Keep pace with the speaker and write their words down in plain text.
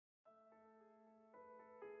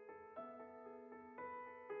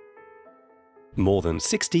More than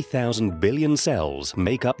 60,000 billion cells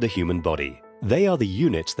make up the human body. They are the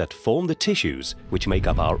units that form the tissues which make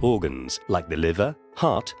up our organs, like the liver,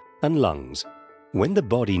 heart, and lungs. When the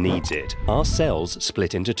body needs it, our cells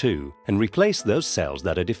split into two and replace those cells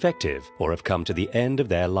that are defective or have come to the end of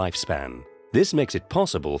their lifespan. This makes it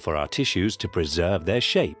possible for our tissues to preserve their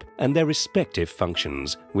shape and their respective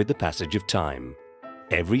functions with the passage of time.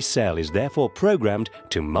 Every cell is therefore programmed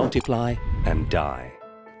to multiply and die.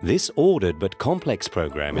 This ordered but complex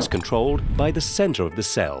program is controlled by the center of the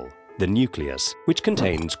cell, the nucleus, which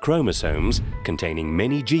contains chromosomes containing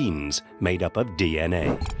many genes made up of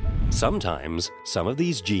DNA. Sometimes, some of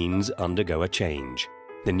these genes undergo a change.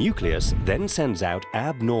 The nucleus then sends out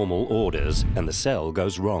abnormal orders and the cell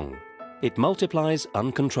goes wrong. It multiplies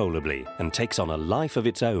uncontrollably and takes on a life of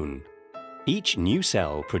its own. Each new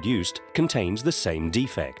cell produced contains the same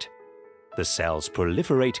defect. The cells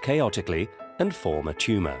proliferate chaotically and form a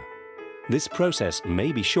tumor. This process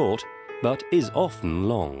may be short, but is often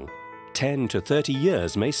long. 10 to 30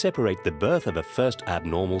 years may separate the birth of a first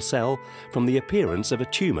abnormal cell from the appearance of a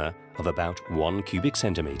tumor of about 1 cubic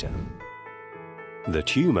centimeter. The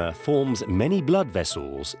tumor forms many blood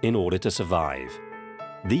vessels in order to survive.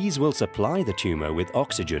 These will supply the tumor with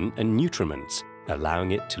oxygen and nutriments,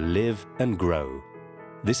 allowing it to live and grow.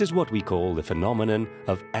 This is what we call the phenomenon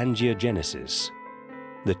of angiogenesis.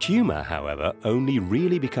 The tumor, however, only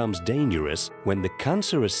really becomes dangerous when the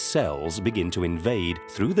cancerous cells begin to invade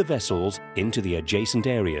through the vessels into the adjacent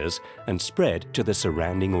areas and spread to the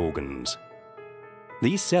surrounding organs.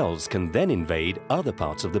 These cells can then invade other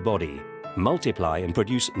parts of the body, multiply and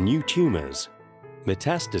produce new tumors.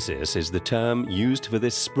 Metastasis is the term used for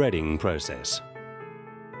this spreading process.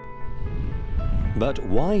 But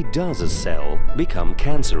why does a cell become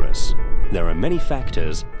cancerous? There are many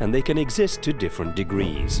factors and they can exist to different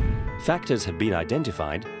degrees. Factors have been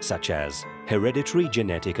identified such as hereditary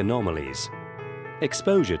genetic anomalies,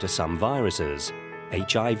 exposure to some viruses,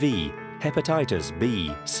 HIV, hepatitis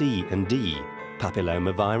B, C and D,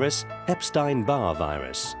 papillomavirus, Epstein-Barr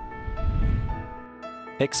virus,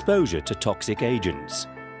 exposure to toxic agents,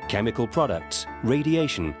 chemical products,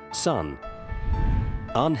 radiation, sun,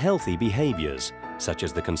 unhealthy behaviors such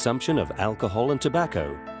as the consumption of alcohol and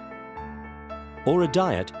tobacco, or a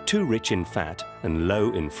diet too rich in fat and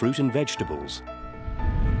low in fruit and vegetables.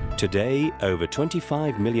 Today, over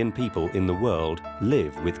 25 million people in the world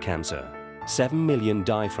live with cancer. 7 million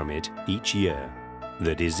die from it each year.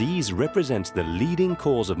 The disease represents the leading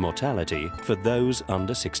cause of mortality for those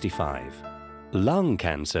under 65. Lung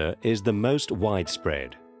cancer is the most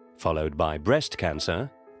widespread, followed by breast cancer,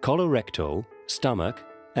 colorectal, stomach,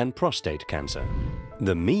 and prostate cancer.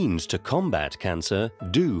 The means to combat cancer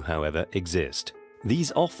do, however, exist.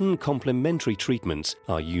 These often complementary treatments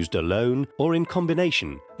are used alone or in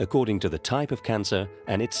combination according to the type of cancer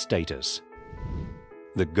and its status.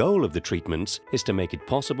 The goal of the treatments is to make it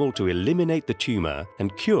possible to eliminate the tumor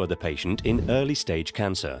and cure the patient in early-stage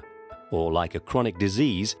cancer, or like a chronic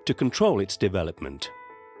disease, to control its development.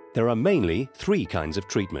 There are mainly 3 kinds of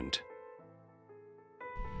treatment.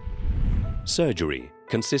 Surgery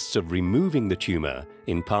consists of removing the tumor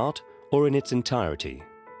in part or in its entirety.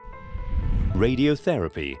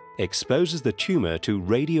 Radiotherapy exposes the tumor to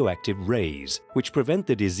radioactive rays, which prevent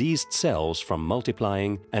the diseased cells from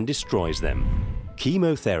multiplying and destroys them.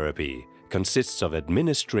 Chemotherapy consists of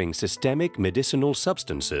administering systemic medicinal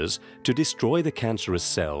substances to destroy the cancerous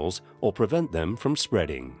cells or prevent them from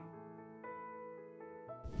spreading.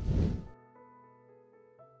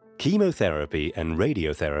 Chemotherapy and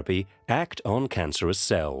radiotherapy act on cancerous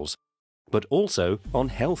cells, but also on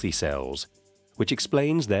healthy cells, which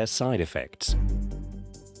explains their side effects.